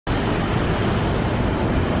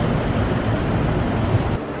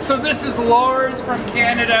So this is Lars from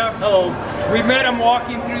Canada. Hello. We met him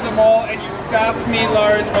walking through the mall and you stopped me,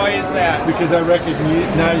 Lars. Why is that? Because I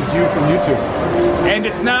recognized you from YouTube. And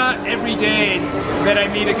it's not every day that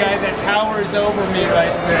I meet a guy that towers over me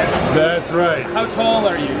like this. That's right. How tall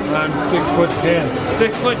are you? I'm 6'10".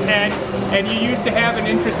 6'10", and you used to have an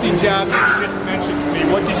interesting job that you just mentioned to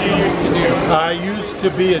me. What did you used to do? I used to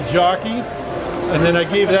be a jockey, and then I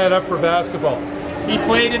gave that up for basketball. He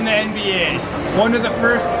played in the NBA. One of the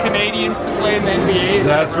first Canadians to play in the NBA.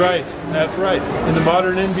 That's right. That's right. In the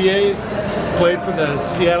modern NBA, played for the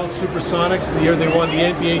Seattle Supersonics the year they won the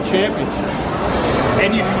NBA championship.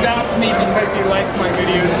 And you stopped me because you liked my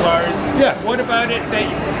videos, Lars. Yeah. What about it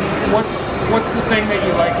that what's the thing that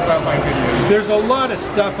you like about my videos? There's a lot of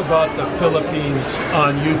stuff about the Philippines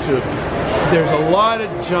on YouTube. There's a lot of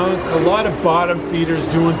junk, a lot of bottom feeders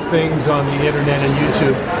doing things on the internet and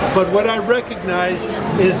YouTube. But what I recognized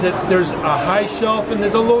is that there's a high shelf and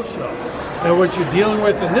there's a low shelf. And what you're dealing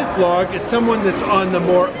with in this blog is someone that's on the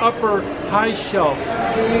more upper high shelf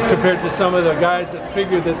compared to some of the guys that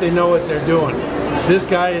figure that they know what they're doing. This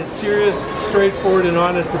guy is serious, straightforward, and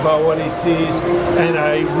honest about what he sees, and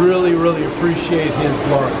I really, really appreciate his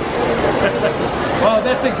blog. Well,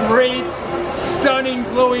 that's a great, stunning,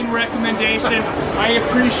 glowing recommendation. I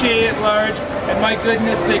appreciate it, Lars, and my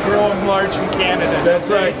goodness, they grow them large in Canada. That's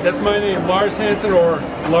right. That's my name, Lars Hansen, or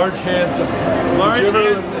Large Hansen. Lars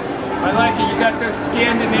Hansen. I like it. You got those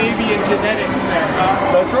Scandinavian genetics there,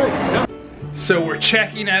 huh? That's right. Yep. So we're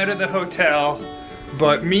checking out of the hotel,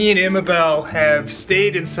 but me and Imabel have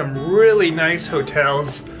stayed in some really nice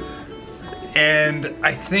hotels, and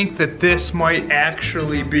I think that this might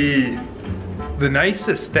actually be the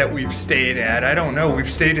nicest that we've stayed at. I don't know, we've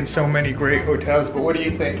stayed in so many great hotels, but what do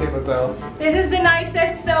you think, Imabel? This is the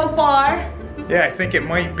nicest so far. Yeah, I think it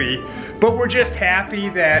might be. But we're just happy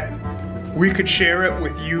that we could share it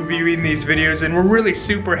with you viewing these videos, and we're really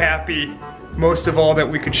super happy, most of all, that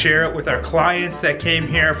we could share it with our clients that came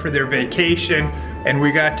here for their vacation, and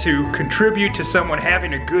we got to contribute to someone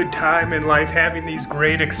having a good time in life, having these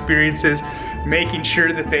great experiences, making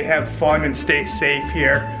sure that they have fun and stay safe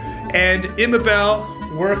here. And Imabel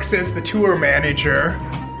works as the tour manager,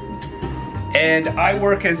 and I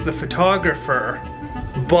work as the photographer,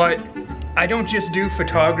 but I don't just do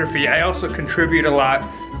photography, I also contribute a lot.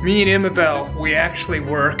 Me and Imabel, we actually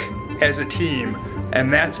work as a team,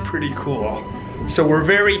 and that's pretty cool. So we're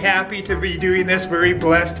very happy to be doing this, very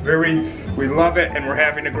blessed, we love it, and we're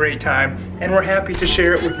having a great time, and we're happy to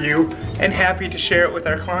share it with you, and happy to share it with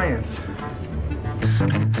our clients.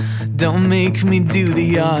 Don't make me do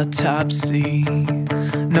the autopsy.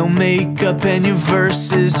 No makeup and your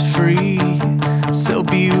verse is free. So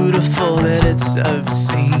beautiful that it's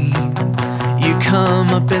obscene. You come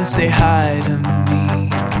up and say hi to me.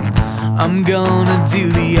 I'm gonna do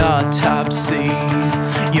the autopsy.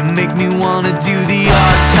 You make me wanna do the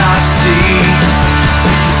autopsy.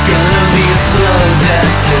 It's gonna be a slow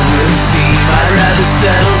death, it would seem. I'd rather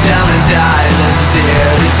settle down and die than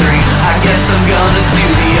dare to dream. I guess I'm gonna do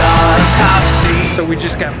the autopsy. So we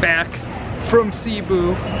just got back from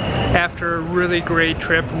Cebu after a really great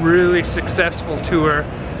trip, really successful tour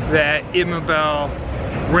that Imabel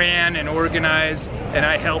ran and organized, and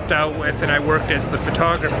I helped out with, and I worked as the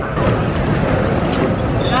photographer.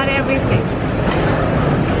 Not everything.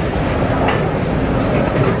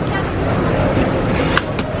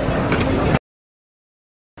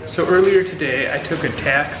 So earlier today, I took a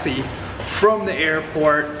taxi from the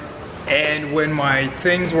airport, and when my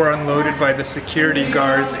things were unloaded by the security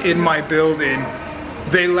guards in my building,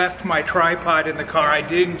 they left my tripod in the car. I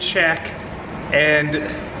didn't check, and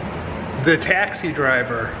the taxi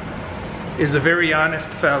driver is a very honest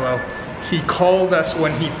fellow. He called us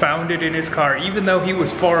when he found it in his car, even though he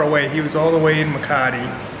was far away. He was all the way in Makati.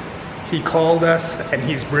 He called us, and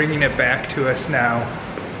he's bringing it back to us now.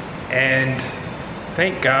 And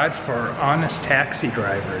thank God for honest taxi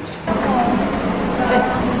drivers.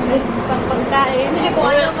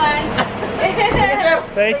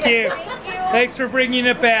 Thank you. Thanks for bringing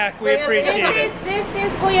it back. We appreciate it. This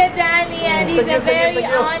is Kuya Danny, and he's a very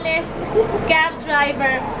honest cab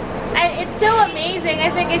driver. And it's so amazing. I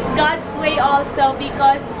think it's God's way also,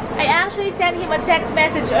 because I actually sent him a text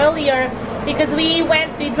message earlier because we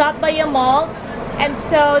dropped by a mall, and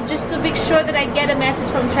so just to make sure that I get a message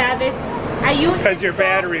from Travis, I used because your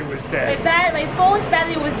battery was dead. My phone's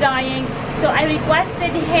battery was dying, so I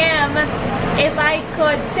requested him if I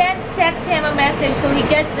could text him a message so he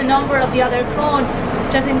gets the number of the other phone,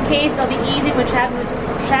 just in case it'll be easy for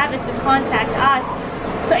Travis to contact us.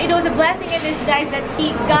 So it was a blessing in disguise that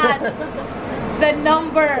he got the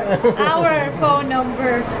number, our phone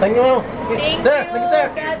number. Thank you. Thank you. There, thank you,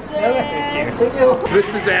 sir. God bless. Thank you.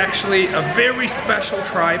 This is actually a very special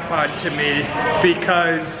tripod to me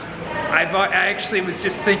because I actually was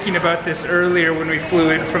just thinking about this earlier when we flew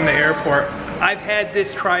in from the airport. I've had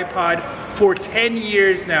this tripod for 10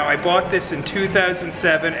 years now. I bought this in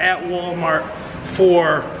 2007 at Walmart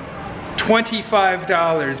for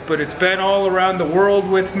 $25, but it's been all around the world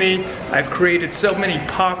with me. I've created so many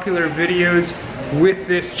popular videos with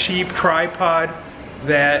this cheap tripod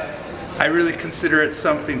that I really consider it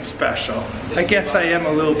something special. I guess I am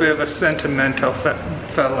a little bit of a sentimental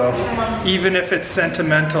fellow, even if it's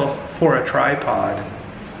sentimental for a tripod.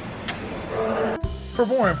 For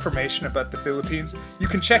more information about the Philippines, you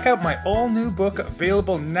can check out my all-new book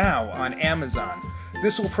available now on Amazon.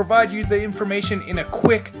 This will provide you the information in a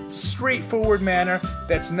quick, straightforward manner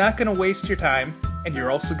that's not going to waste your time, and you're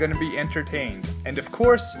also going to be entertained. And of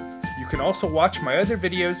course, you can also watch my other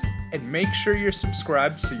videos and make sure you're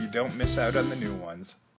subscribed so you don't miss out on the new ones.